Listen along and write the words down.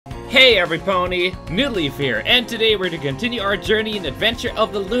Hey everypony, Newleaf here, and today we're to continue our journey and adventure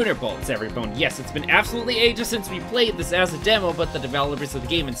of the Lunarbolts, everypony. Yes, it's been absolutely ages since we played this as a demo, but the developers of the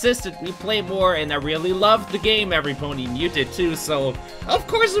game insisted we play more, and I really loved the game, everypony, and you did too, so of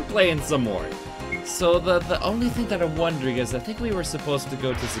course we're playing some more. So the only thing that I'm wondering is, I think we were supposed to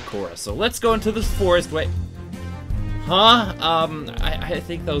go to Sakura, so let's go into this forest. Wait. Huh? I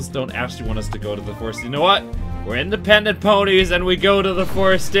think those don't actually want us to go to the forest. You know what? We're independent ponies and we go to the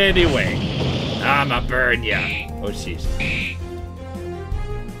forest anyway. I'ma burn ya. Oh, jeez.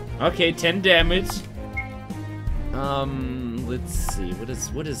 Okay, 10 damage. Let's see.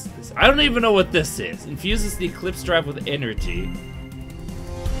 What is this? I don't even know what this is. Infuses the Eclipse Drive with energy.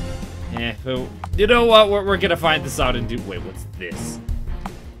 But you know what? We're gonna find this out and do. Wait, what's this?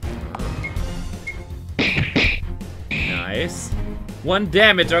 Nice. 1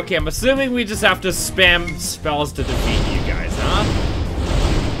 damage. Okay, I'm assuming we just have to spam spells to defeat you guys, huh?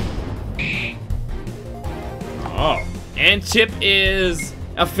 Oh. And Chip is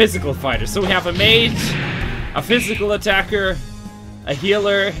a physical fighter. So we have a mage, a physical attacker, a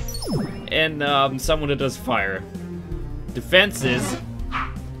healer, and someone who does fire. Defenses.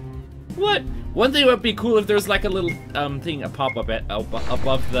 What? One thing would be cool if there's like a little thing, a pop-up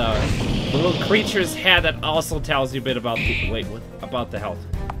above the little creature's head that also tells you a bit about the, wait, what? About the health.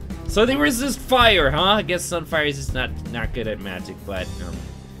 So they resist fire, huh? I guess Sunfire is just not good at magic, but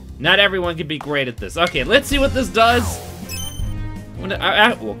not everyone can be great at this. Okay, let's see what this does.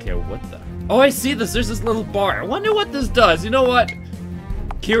 Okay, what the? Oh, I see this. There's this little bar. I wonder what this does. You know what?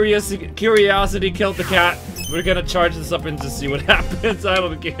 Curiosity killed the cat. We're gonna charge this up and just see what happens. I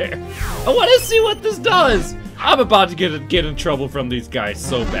don't care. I want to see what this does. I'm about to get in trouble from these guys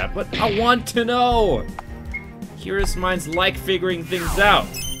so bad, but I want to know. Curious minds like figuring things out.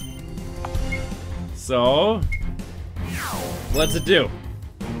 So, what's it do?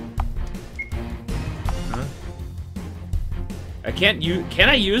 Huh? Can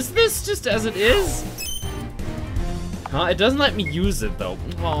I use this just as it is? Huh? It doesn't let me use it though.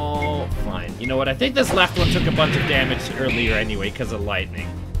 Oh, fine. You know what? I think this left one took a bunch of damage earlier anyway because of lightning.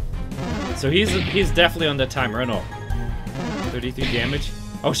 So he's definitely on the timer. Oh no. 33 damage.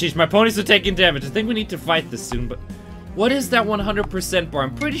 Oh sheesh, my ponies are taking damage. I think we need to fight this soon, but what is that 100% bar?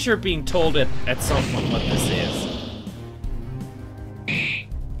 I'm pretty sure being told at some point what this is.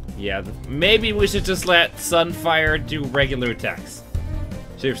 Yeah, maybe we should just let Sunfire do regular attacks.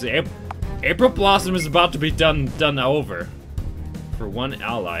 Seriously, April Blossom is about to be done over. For 1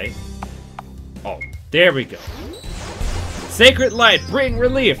 ally. Oh, there we go. Sacred Light, bring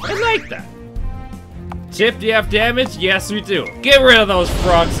relief. I like that. Chip, do you have damage? Yes, we do. Get rid of those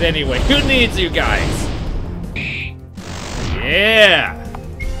frogs anyway. Who needs you guys? Yeah.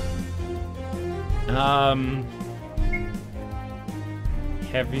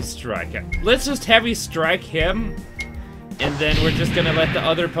 Heavy strike. Let's just heavy strike him. And then we're just gonna let the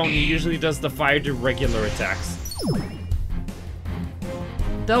other pony usually does the fire do regular attacks.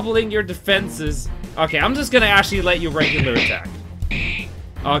 Doubling your defenses. Okay, I'm just gonna actually let you regular attack.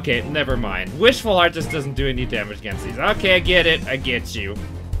 Okay, never mind. Wishful Heart just doesn't do any damage against these. Okay, I get it. I get you.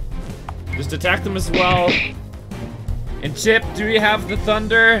 Just attack them as well. And Chip, do we have the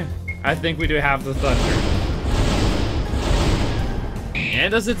thunder? I think we do have the thunder. And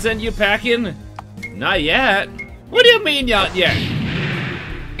does it send you packing? Not yet. What do you mean not yet?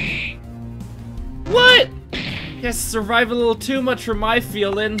 What? Yes, survive a little too much for my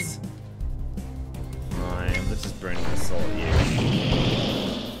feelings. Fine, let's just burn this soul here.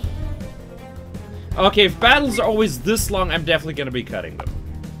 Okay, if battles are always this long, I'm definitely gonna be cutting them.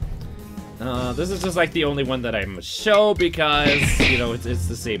 This is just like the only one that I must show because, you know, it's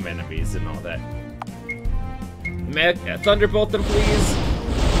the same enemies and all that. Thunderbolt them, please.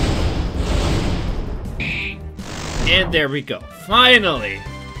 And there we go. Finally!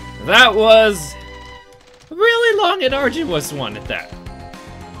 That was a really long and arduous one at that.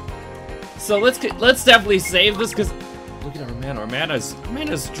 So let's definitely save this because look at our mana. Our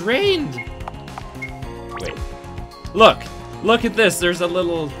mana's drained. Wait. Look at this. There's a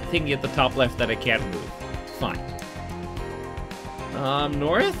little thingy at the top left that I can't move. Fine.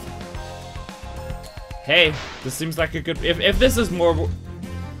 North? Hey, this seems like a good... If this is more...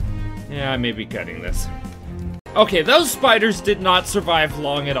 Yeah, I may be cutting this. Okay, those spiders did not survive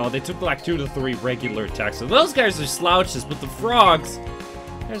long at all. They took like 2 to 3 regular attacks. So those guys are slouches, but the frogs...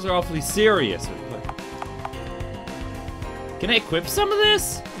 Guys are awfully serious. Can I equip some of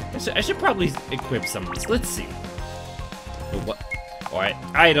this? I should probably equip some of this. Let's see. What? Alright,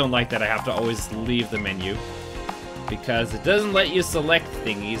 I don't like that I have to always leave the menu. Because it doesn't let you select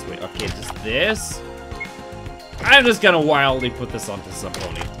thingies. Wait, okay, just this. I'm just gonna wildly put this onto some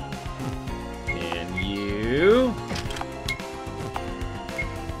pony. And you...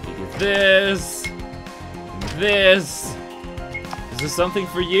 get this. And this. Is there something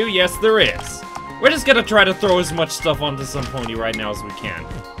for you? Yes, there is. We're just gonna try to throw as much stuff onto some pony right now as we can.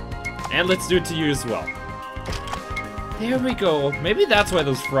 And let's do it to you as well. There we go. Maybe that's why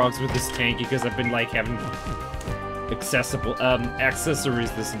those frogs were this tanky, because I've been, like, having accessible,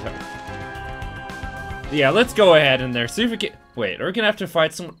 accessories this entire... Yeah, let's go ahead in there. See if we can... Wait, are we gonna have to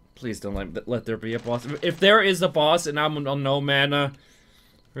fight someone? Please don't let there be a boss. If there is a boss and I'm on no mana,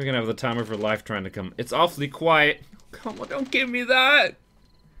 we're gonna have the time of our life trying to come. It's awfully quiet. Come on, don't give me that!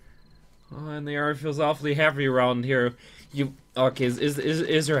 Oh, and the air feels awfully heavy around here. You... Okay,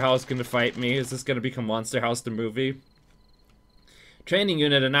 is her house gonna fight me? Is this gonna become Monster House the movie? Training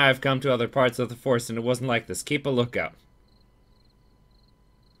unit and I have come to other parts of the force and it wasn't like this. Keep a lookout.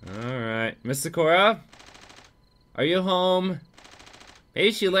 Alright. Miss Sakura? Are you home?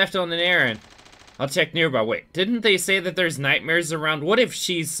 Maybe she left on an errand. I'll check nearby. Wait, didn't they say that there's nightmares around? What if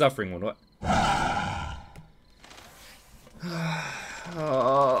she's suffering one? What?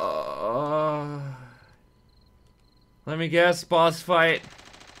 Let me guess, boss fight.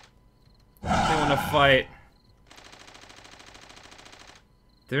 They wanna fight.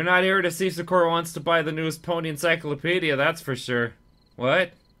 They're not here to see if Sakura wants to buy the newest pony encyclopedia, that's for sure.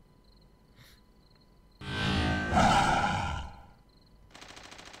 What?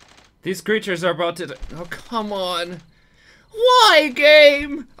 These creatures are about to... Oh, come on. Why,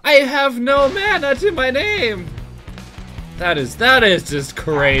 game? I have no mana to my name. That is just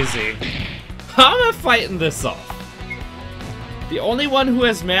crazy. How am I fighting this off? The only one who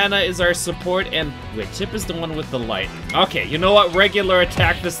has mana is our support, and... Wait, Chip is the one with the light. Okay, you know what? Regular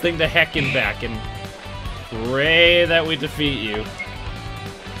attack this thing to heckin' back, and... pray that we defeat you.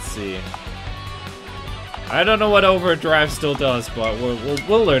 Let's see. I don't know what Overdrive still does, but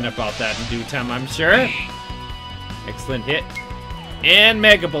we'll learn about that in due time, I'm sure. Excellent hit. And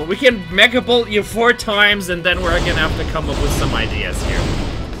Mega Bolt. We can Mega Bolt you 4 times, and then we're gonna have to come up with some ideas here.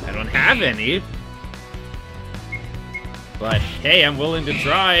 I don't have any. But, hey, I'm willing to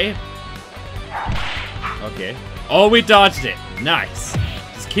try. Okay. Oh, we dodged it. Nice.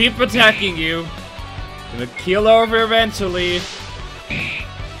 Just keep attacking you. Gonna keel over eventually.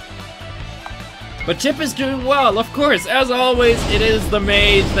 But Chip is doing well, of course. As always, it is the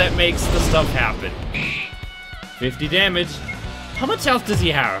mage that makes the stuff happen. 50 damage. How much health does he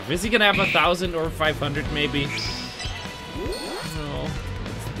have? Is he gonna have 1,000 or 500 maybe? No.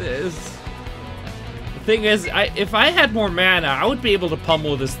 What's this? The thing is, if I had more mana, I would be able to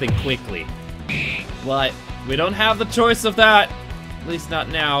pummel this thing quickly. But we don't have the choice of that. At least not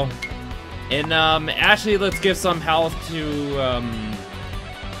now. And, Ashley, let's give some health to,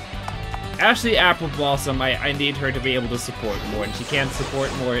 Ashley Apple Blossom. I need her to be able to support more, and she can't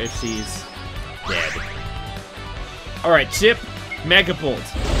support more if she's dead. Alright, Chip, Mega Bolt.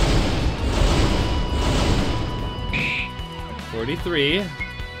 43.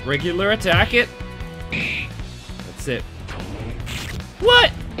 Regular attack it. That's it.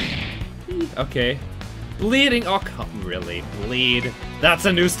 What? Okay. Bleeding. Oh, come, really? Bleed. That's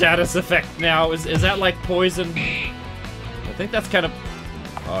a new status effect now. Is that like poison? I think that's kind of...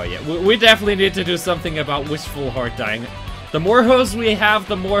 Oh, yeah. We definitely need to do something about wishful heart dying. The more hose we have,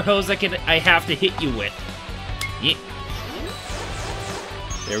 the more hose I have to hit you with. Yeah.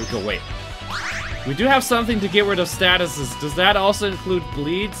 There we go. Wait. We do have something to get rid of statuses. Does that also include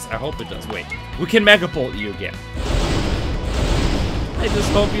bleeds? I hope it does. Wait. We can Mega Bolt you again. I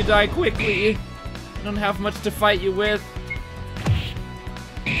just hope you die quickly. I don't have much to fight you with.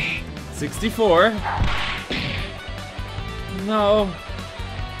 64. No.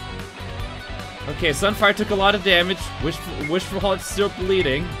 Okay, Sunfire took a lot of damage. Wishful Heart's still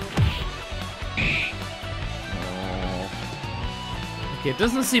bleeding. Okay, it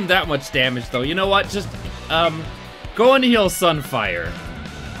doesn't seem that much damage, though. You know what? Just, go and heal Sunfire.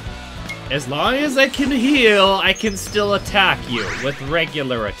 As long as I can heal, I can still attack you with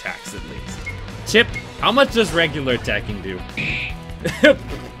regular attacks, at least. Chip, how much does regular attacking do?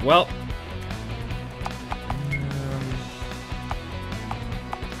 Well.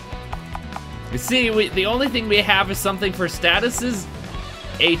 You see, the only thing we have is something for statuses,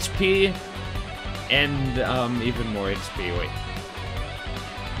 HP, and, even more HP. Wait.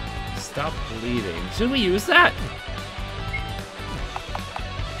 Stop bleeding. Should we use that?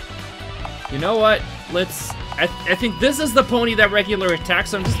 You know what? Let's... I think this is the pony that regular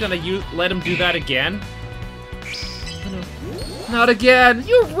attacks, so I'm just gonna let him do that again. Not again!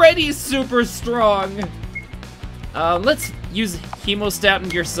 You're already super strong! Let's use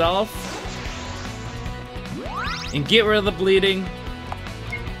Hemostatin yourself. and get rid of the bleeding.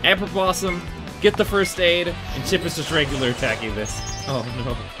 Emperor Blossom, get the first aid, and Chip is just regular attacking this. Oh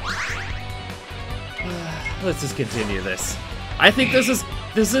no. Let's just continue this. I think this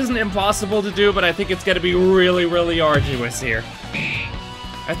isn't impossible to do, but I think it's gonna be really, really arduous here.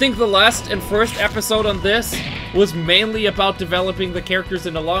 I think the last and first episode on this was mainly about developing the characters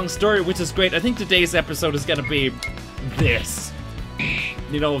in a long story, which is great. I think today's episode is gonna be this.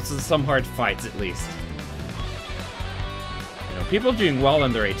 You know, some hard fights at least. You know, people are doing well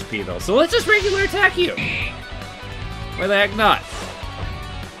on their HP though, so let's just regular attack you. Why the heck not?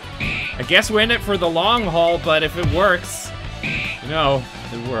 I guess we're in it for the long haul, but if it works, you know,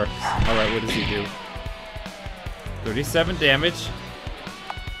 it works. Alright, what does he do? 37 damage.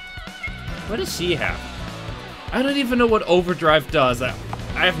 What does she have? I don't even know what overdrive does. I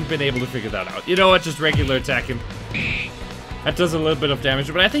haven't been able to figure that out. You know what, just regular attack him. That does a little bit of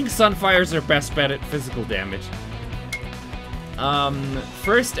damage, but I think Sunfire's are best bet at physical damage.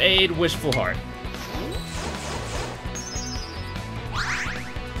 First aid, Wishful Heart.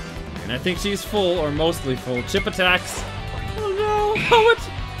 And I think she's full, or mostly full. Chip attacks. Oh no, how much?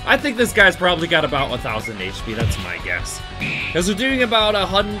 I think this guy's probably got about 1,000 HP, that's my guess. Because we're doing about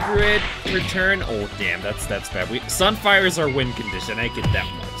 100 per turn. Oh damn, that's bad. Sunfire's our win condition, I get that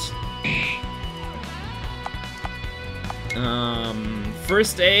much.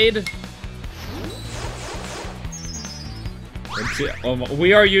 First aid.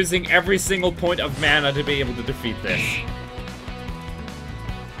 We are using every single point of mana to be able to defeat this.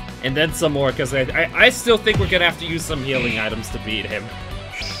 And then some more, because I still think we're gonna have to use some healing items to beat him.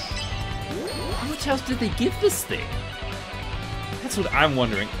 How much else did they give this thing? That's what I'm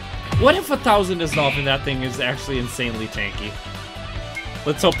wondering. What if 1,000 is off and that thing is actually insanely tanky?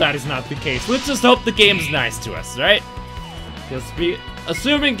 Let's hope that is not the case. Let's just hope the game's nice to us, right? Because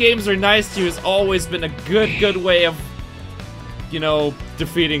assuming games are nice to you has always been a good way of, you know,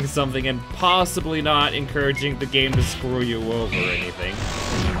 defeating something and possibly not encouraging the game to screw you over or anything.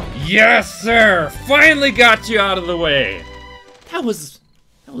 Yes, sir! Finally got you out of the way! That was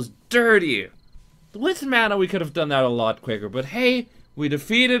dirty. With mana, we could have done that a lot quicker, but hey, we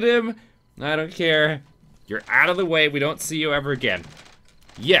defeated him. I don't care. You're out of the way. We don't see you ever again.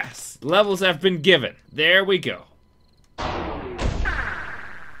 Yes, levels have been given. There we go.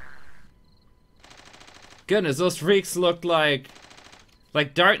 Goodness, those freaks looked like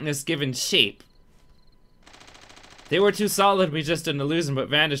darkness given shape. They were too solid to be just an illusion, but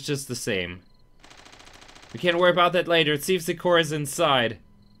vanished just the same. We can't worry about that later. It seems Sikora's inside.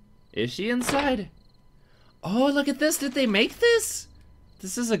 Is she inside? Oh, look at this. Did they make this?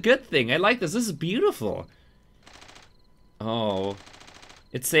 This is a good thing. I like this. This is beautiful. Oh.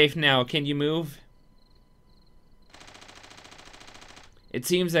 It's safe now. Can you move? It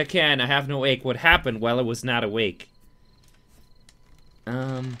seems I can. I have no ache. What happened while I was not awake?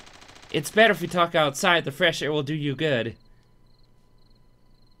 It's better if we talk outside. The fresh air will do you good.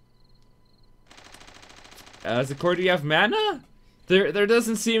 Zikor, do you have mana? There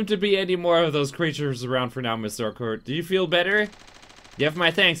doesn't seem to be any more of those creatures around for now, Miss Zikor. Do you feel better? You have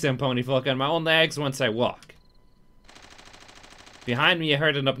my thanks, then, Ponyville. On my own legs once I walk. Behind me, I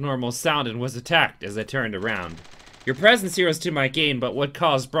heard an abnormal sound and was attacked as I turned around. Your presence here is to my gain, but what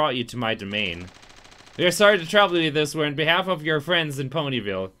cause brought you to my domain? We are sorry to trouble you this way on behalf of your friends in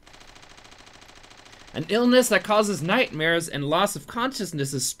Ponyville. An illness that causes nightmares and loss of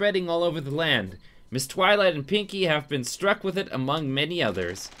consciousness is spreading all over the land. Miss Twilight and Pinkie have been struck with it among many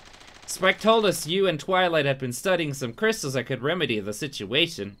others. Spike told us you and Twilight had been studying some crystals that could remedy the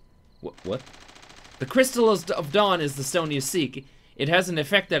situation. What? The Crystal of Dawn is the stone you seek. It has an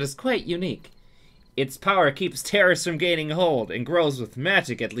effect that is quite unique. Its power keeps terrors from gaining hold and grows with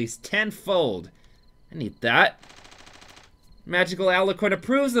magic at least 10-fold. I need that. Magical Alicorn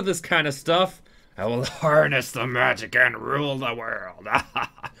approves of this kind of stuff. I will harness the magic and rule the world.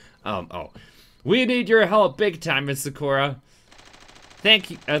 Oh. We need your help big time, Miss Zikor.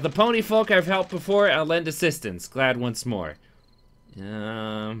 Thank you. The pony folk I've helped before, I'll lend assistance. Glad once more.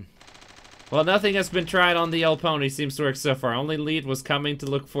 Well, nothing has been tried on the old pony. Seems to work so far. Only lead was coming to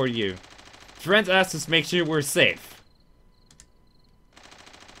look for you. Friends asked us to make sure we're safe.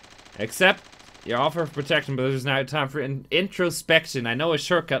 Accept your offer of protection, but there's now time for introspection. I know a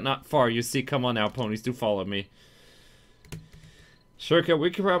shortcut not far. You see, come on now, ponies. Do follow me. Shortcut, we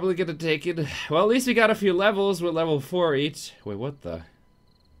could probably get it taken. Well, at least we got a few levels. We're level 4 each. Wait, what the?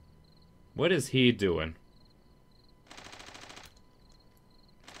 What is he doing?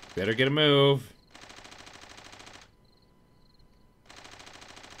 Better get a move.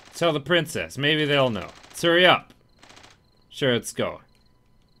 Tell the princess. Maybe they'll know. Let's hurry up. Sure, let's go.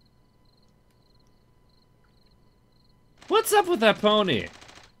 What's up with that pony?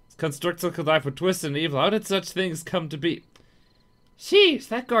 This constructor could life with twist and evil. How did such things come to be? Sheesh,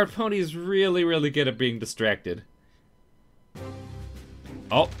 that guard pony is really, really good at being distracted.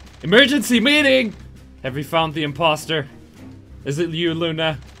 Oh, emergency meeting! Have we found the imposter? Is it you,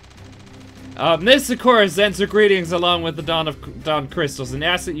 Luna? Miss Sakura sends her greetings along with the Dawn Crystals and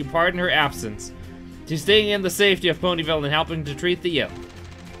asks that you pardon her absence. She's staying in the safety of Ponyville and helping to treat the ill.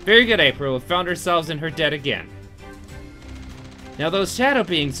 Very good, April. We've found ourselves in her debt again. Now, those shadow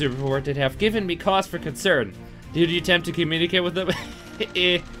beings you reported have given me cause for concern. Did you attempt to communicate with them?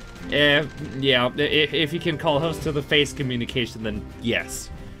 Yeah, if you can call host to the face communication, then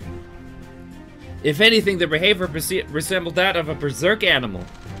yes. If anything, their behavior resembled that of a berserk animal.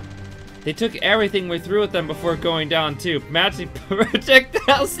 They took everything we threw at them before going down too. Magic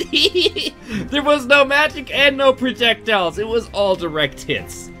projectiles. There was no magic and no projectiles. It was all direct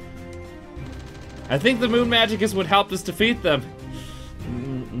hits. I think the moon magic is what helped us defeat them.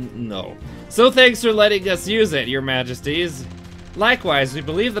 No. So thanks for letting us use it, your majesties. Likewise, we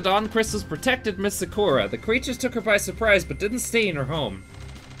believe the Dawn Crystals protected Miss Sakura. The creatures took her by surprise but didn't stay in her home.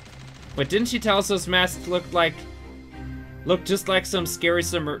 Wait, didn't she tell us those masks looked just like some scary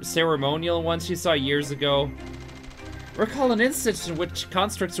ceremonial ones she saw years ago? Recall an instance in which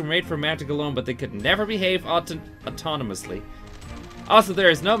constructs were made for magic alone, but they could never behave autonomously. Also, there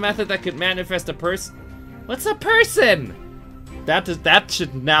is no method that could manifest a person. What's a person? That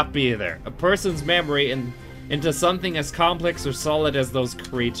should not be there. A person's memory into something as complex or solid as those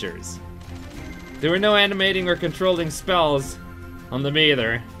creatures. There were no animating or controlling spells on them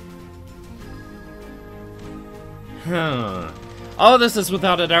either. All this is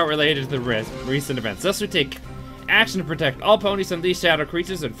without a doubt related to the recent events. Thus we take action to protect all ponies from these shadow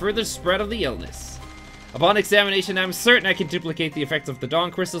creatures and further spread of the illness. Upon examination, I'm certain I can duplicate the effects of the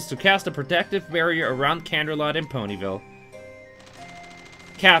Dawn Crystals to cast a protective barrier around Canterlot and Ponyville.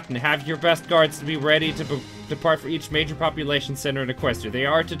 Captain, have your best guards to be ready to depart for each major population center in Equestria. They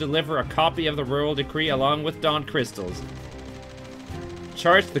are to deliver a copy of the Royal Decree along with Dawn Crystals.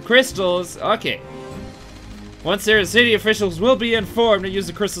 Charge the crystals? Okay. Once there, city officials will be informed to use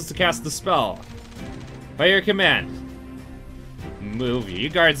the crystals to cast the spell. By your command. Move you. You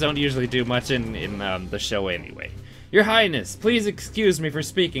guards don't usually do much in the show anyway. Your Highness, please excuse me for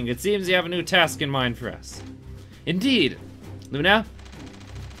speaking. It seems you have a new task in mind for us. Indeed. Luna?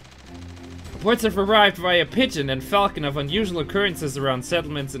 Reports have arrived via pigeon and falcon of unusual occurrences around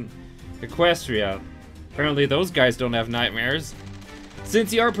settlements in Equestria. Apparently those guys don't have nightmares.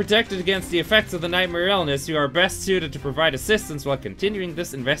 Since you are protected against the effects of the nightmare illness, you are best suited to provide assistance while continuing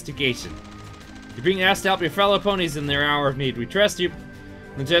this investigation. You're being asked to help your fellow ponies in their hour of need. We trust you.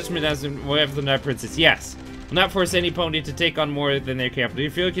 The judgment as in way of the Night Princess. Yes. Will not force any pony to take on more than they're capable. Do you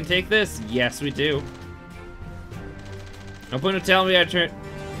feel you can take this? Yes, we do. No point of telling me I turned...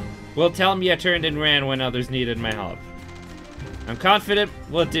 Well, tell me I turned and ran when others needed my help. I'm confident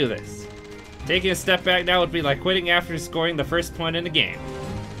we'll do this. Taking a step back now would be like quitting after scoring the first point in the game.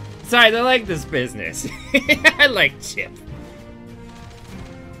 Besides, I like this business. I like Chip.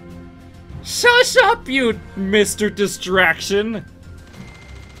 Shush up, you Mr. Distraction!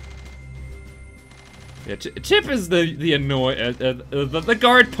 Yeah, Chip is the annoying... the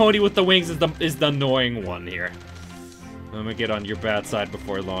guard pony with the wings is the annoying one here. I'm gonna get on your bad side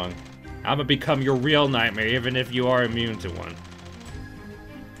before long. I'm gonna become your real nightmare, even if you are immune to one.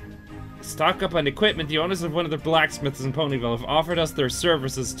 Stock up on equipment. The owners of one of the blacksmiths in Ponyville have offered us their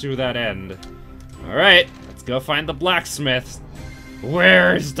services to that end. Alright, let's go find the blacksmith.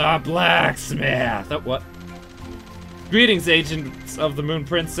 Where's the blacksmith? Oh, what? Greetings, agents of the Moon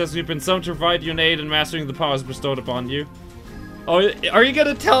Princess. We've been summoned to provide you an aid in mastering the powers bestowed upon you. Oh, are you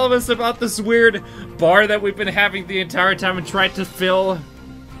gonna tell us about this weird bar that we've been having the entire time and tried to fill?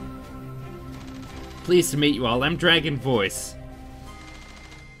 Pleased to meet you all. I'm Dragon Voice.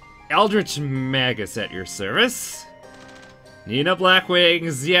 Eldritch Magus at your service. Nina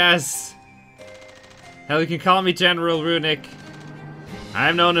Blackwings, yes. Hell, you can call me General Runic.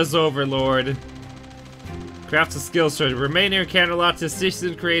 I'm known as Overlord. Crafts a skills treasure. Remain here in Canterlot to assist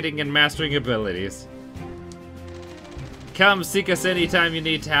in creating and mastering abilities. Come seek us anytime you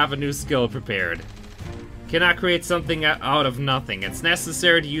need to have a new skill prepared. Cannot create something out of nothing. It's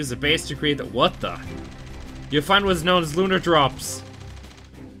necessary to use a base to create the— what the? You'll find what's known as lunar drops.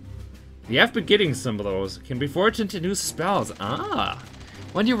 You have been getting some of those. Can be forged into new spells. Ah.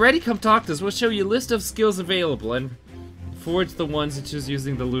 When you're ready, come talk to us. We'll show you a list of skills available and forge the ones you choose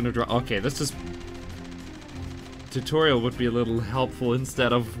using the lunar drop. Okay, this is... tutorial would be a little helpful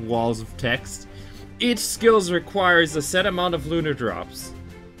instead of walls of text. Each skills requires a set amount of lunar drops.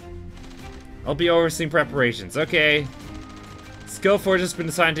 I'll be overseeing preparations. Okay. Skill Forge has been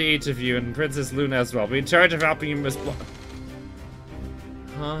assigned to each of you, and Princess Luna as well. Be in charge of helping you miss.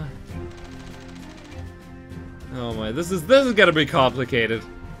 Huh? Oh my, this is gonna be complicated.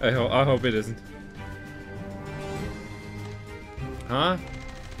 I hope it isn't. Huh?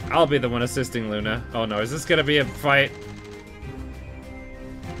 I'll be the one assisting Luna. Oh no, is this gonna be a fight?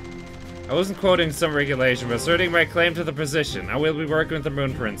 I wasn't quoting some regulation, but asserting my claim to the position. I will be working with the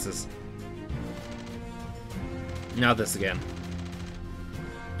Moon Princess. Now this again.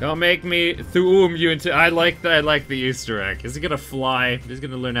 Don't make me thoom you into. I like the Easter egg. Is he gonna fly? He's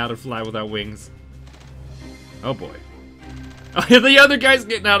gonna learn how to fly without wings. Oh boy. Oh, the other guy's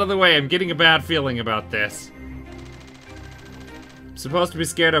getting out of the way. I'm getting a bad feeling about this. I'm supposed to be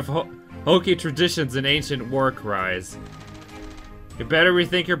scared of hokey traditions and ancient war cries. You better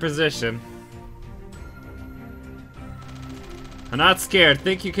rethink your position. I'm not scared.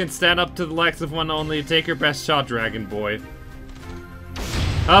 Think you can stand up to the likes of one only. Take your best shot, Dragon Boy.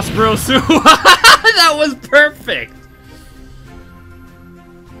 Asperosu! That was perfect!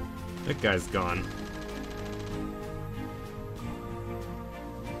 That guy's gone.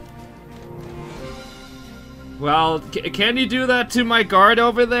 Well, can you do that to my guard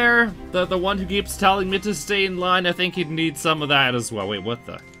over there? The one who keeps telling me to stay in line? I think he'd need some of that as well. Wait, what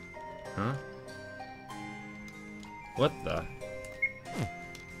the? Huh? What the?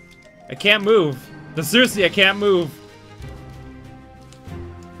 I can't move. Seriously, I can't move.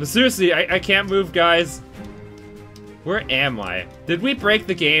 Seriously, I can't move, guys. Where am I? Did we break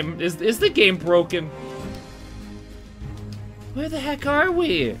the game? Is the game broken? Where the heck are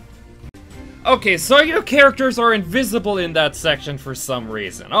we? Okay, so your characters are invisible in that section for some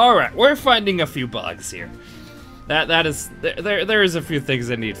reason. Alright, we're finding a few bugs here. There is a few things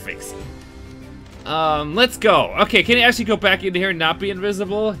that need fixing. Let's go. Okay, can you actually go back into here and not be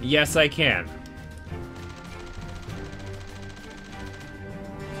invisible? Yes, I can.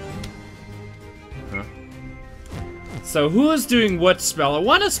 Huh? So who is doing what spell? I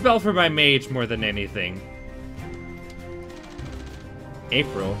want a spell for my mage more than anything.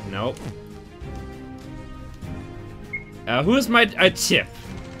 April, nope. Who is my Chip?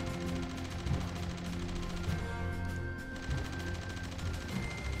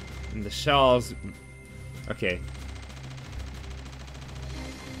 And the shells. Okay.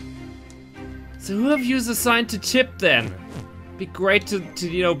 So who have you assigned to Chip then? Be great to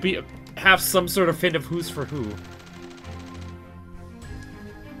you know have some sort of hint of who's for who.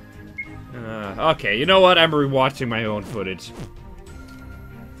 Okay, you know what? I'm rewatching my own footage.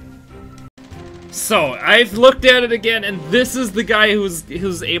 So, I've looked at it again, and this is the guy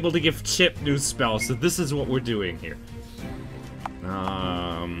who's able to give Chip new spells, so this is what we're doing here.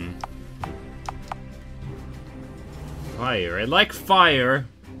 Fire. I like fire.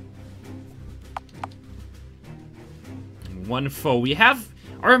 One foe. We have...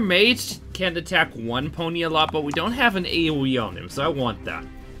 Our mage can attack one pony a lot, but we don't have an AoE on him, so I want that.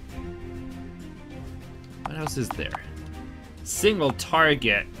 What else is there? Single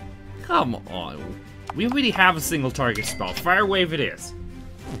target. Come on. We already have a single target spell. Fire Wave it is.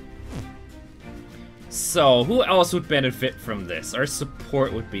 So, who else would benefit from this? Our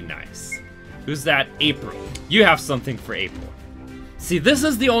support would be nice. Who's that? April. You have something for April. See, this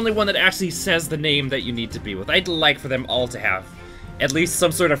is the only one that actually says the name that you need to be with. I'd like for them all to have at least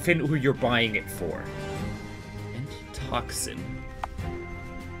some sort of hint who you're buying it for. Antitoxin.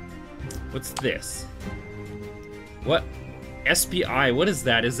 What's this? What? SPI, what is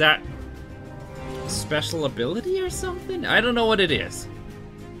that? Is that special ability or something? I don't know what it is.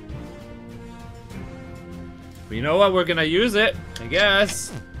 But you know what? We're gonna use it, I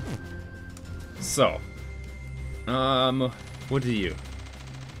guess. So, what do you?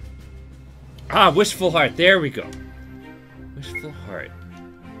 Ah, Wishful Heart. There we go. Wishful Heart.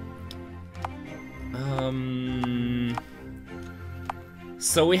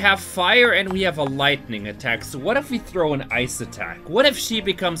 So we have fire and we have a lightning attack. So what if we throw an ice attack? What if she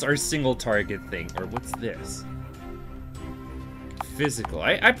becomes our single target thing? Or what's this? Physical.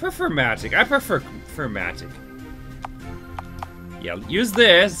 I prefer magic. I prefer magic. Yeah, use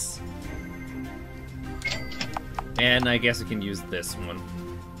this. And I guess we can use this one.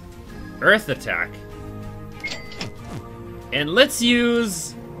 Earth attack. And let's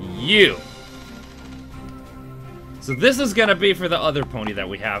use you. So this is gonna be for the other pony that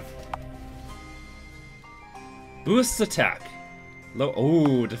we have. Boost attack. Low.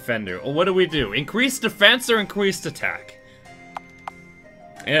 Oh, defender. Oh, what do we do? Increased defense or increased attack?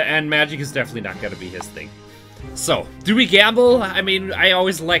 And magic is definitely not gonna be his thing. So, do we gamble? I mean, I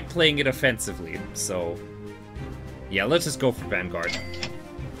always like playing it offensively, so... Yeah, let's just go for Vanguard.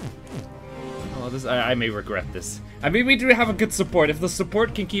 Oh, this I may regret this. I mean, we do have a good support. If the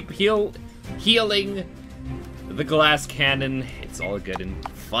support can keep healing the glass cannon, it's all good and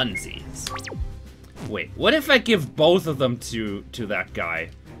funsies. Wait, what if I give both of them to that guy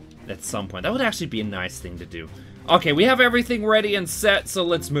at some point? That would actually be a nice thing to do. Okay, we have everything ready and set, so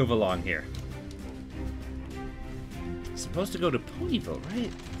let's move along here. Supposed to go to Ponyville,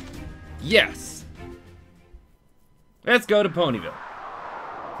 right? Yes. Let's go to Ponyville.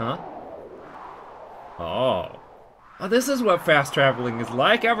 Huh? Oh. Oh, this is what fast traveling is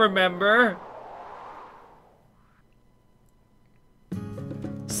like, I remember.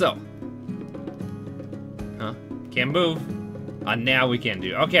 So. Huh? Can't move. Now we can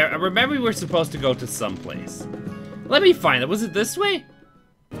do. Okay, I remember we were supposed to go to someplace. Let me find it. Was it this way?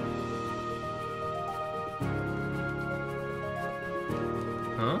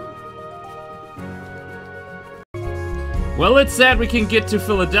 Huh? Well, it's sad we can get to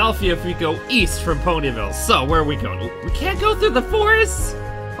Philadelphia if we go east from Ponyville. So, where are we going? We can't go through the forest?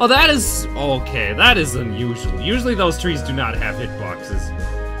 Oh, that is... okay, that is unusual. Usually those trees do not have hitboxes.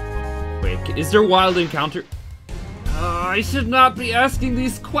 Wait, is there wild encounter? I should not be asking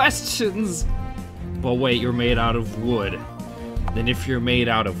these questions. But wait, you're made out of wood. Then if you're made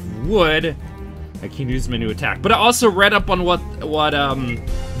out of wood, I can use my new attack. But I also read up on what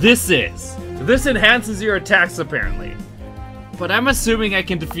this is. This enhances your attacks, apparently. But I'm assuming I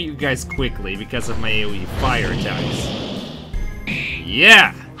can defeat you guys quickly because of my AoE fire attacks.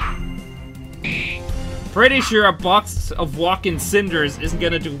 Yeah! Pretty sure a box of walking cinders isn't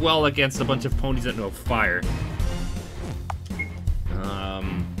gonna do well against a bunch of ponies that know fire.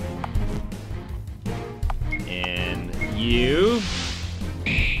 And you...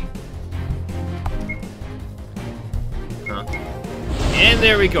 huh? And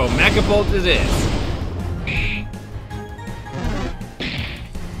there we go, Mega Bolt it is.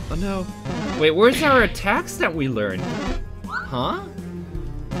 Oh no. Wait, where's our attacks that we learned? Huh?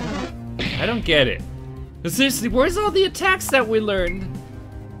 I don't get it. Seriously, where's all the attacks that we learned?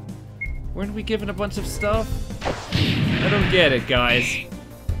 Weren't we given a bunch of stuff? I don't get it, guys.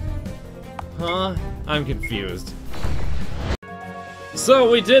 Huh? I'm confused.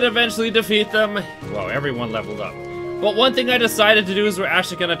 So we did eventually defeat them. Well, everyone leveled up. But one thing I decided to do is we're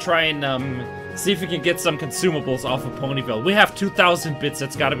actually gonna try and see if we can get some consumables off of Ponyville. We have 2,000 bits,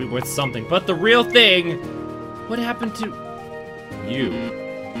 that's gotta be worth something. But the real thing, what happened to you?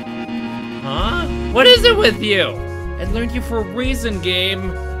 Huh? What is it with you? I learned you for a reason,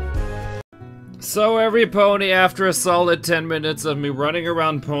 game. So every pony, after a solid 10 minutes of me running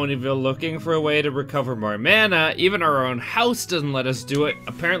around Ponyville looking for a way to recover more mana, even our own house doesn't let us do it.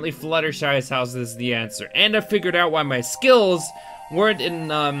 Apparently Fluttershy's house is the answer. And I figured out why my skills weren't in,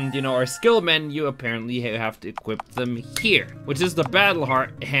 you know, our skill menu. Apparently you have to equip them here, which is the battle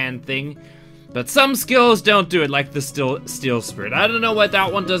hand thing. But some skills don't do it, like the Steel Spirit. I don't know why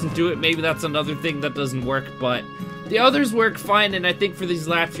that one doesn't do it. Maybe that's another thing that doesn't work, but the others work fine. And I think for these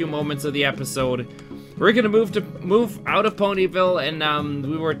last few moments of the episode, we're gonna move out of Ponyville, and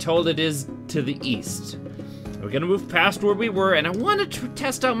we were told it is to the east. We're gonna move past where we were, and I want to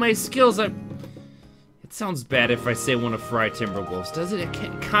test out my skills. It sounds bad if I say I want to fry Timberwolves, does it?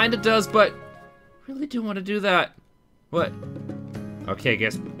 It kind of does, but I really do want to do that. What? Okay,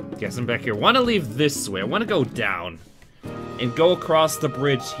 guess I'm back here. Want to leave this way. I want to go down and go across the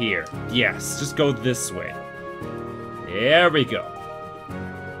bridge here. Yes, just go this way. There we go.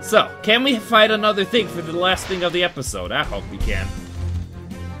 So, can we fight another thing for the last thing of the episode? I hope we can.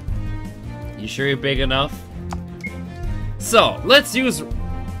 You sure you're big enough? So, let's use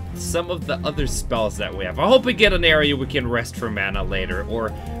some of the other spells that we have. I hope we get an area we can rest for mana later, or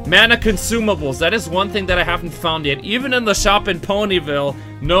mana consumables. That is one thing that I haven't found yet. Even in the shop in Ponyville,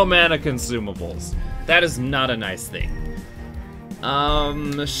 no mana consumables. That is not a nice thing.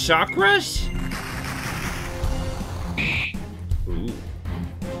 Shock Rush? Ooh.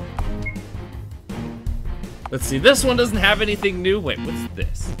 Let's see, this one doesn't have anything new. Wait, what's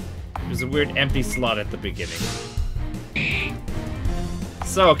this? There's a weird empty slot at the beginning.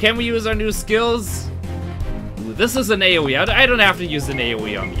 So, can we use our new skills? Ooh, this is an AoE. I don't have to use an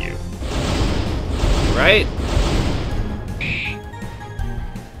AoE on you. Right?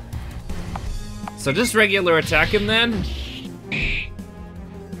 So just regular attack him then?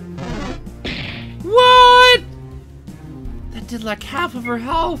 What? That did like half of her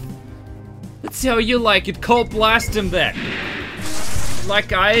health. Let's see how you like it. Cold blast him then.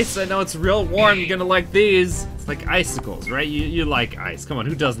 Like ice? I know it's real warm. You're gonna like these. It's like icicles, right? You like ice. Come on,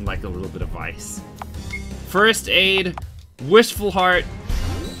 who doesn't like a little bit of ice? First aid, wishful heart,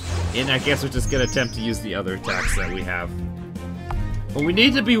 and I guess we're just gonna attempt to use the other attacks that we have. But we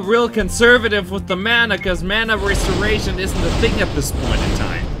need to be real conservative with the mana, because mana restoration isn't a thing at this point in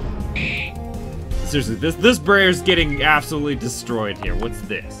time. Seriously, this barrier's getting absolutely destroyed here. What's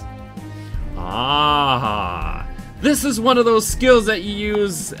this? Ah, this is one of those skills that you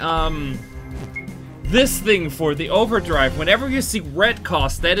use, this thing for, the overdrive. Whenever you see red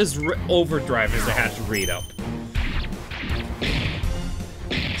cost, that is overdrive, as I had to read up.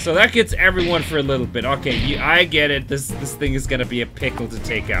 So that gets everyone for a little bit. Okay, I get it. This thing is gonna be a pickle to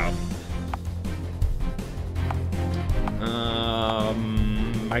take out.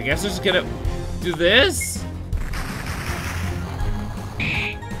 I guess we're just gonna do this.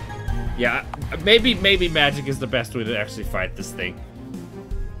 Yeah, maybe magic is the best way to actually fight this thing.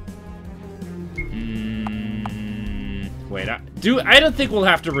 Wait, I don't think we'll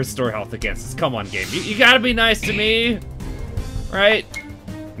have to restore health against this. Come on, game. You gotta be nice to me, right?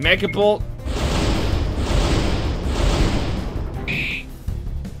 Mega Bolt.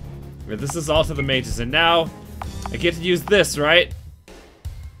 This is all to the mages, and now I get to use this, right?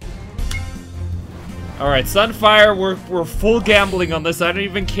 All right, Sunfire, we're full gambling on this. I don't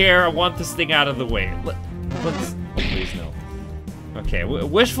even care. I want this thing out of the way. Let's. Oh, please no. Okay,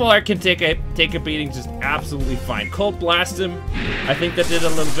 Wishful Heart can take a beating just absolutely fine. Cold Blast him. I think that did a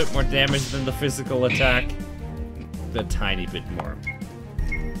little bit more damage than the physical attack. A tiny bit more.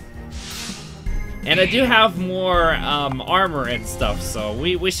 And I do have more armor and stuff, so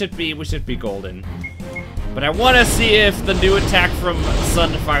we should be golden. But I want to see if the new attack from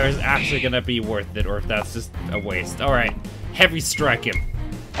Sunfire is actually gonna be worth it, or if that's just a waste. All right, heavy strike him.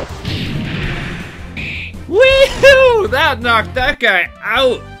 Woohoo! That knocked that guy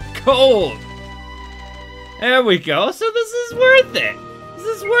out cold. There we go. So this is worth it. This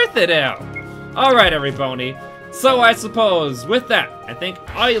is worth it now. All right, everybody. So I suppose with that, I thank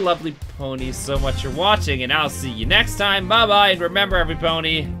all you lovely ponies so much for watching, and I'll see you next time. Bye bye, and remember, every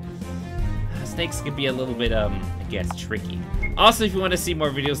pony, snakes can be a little bit, I guess, tricky. Also, if you want to see more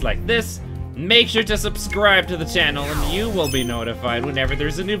videos like this, make sure to subscribe to the channel, and you will be notified whenever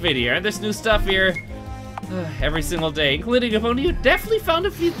there's a new video. And there's new stuff here every single day, including a pony who definitely found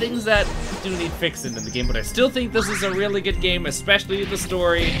a few things that do need fixing in the game. But I still think this is a really good game, especially the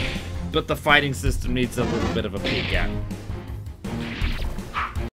story. But the fighting system needs a little bit of a peek at.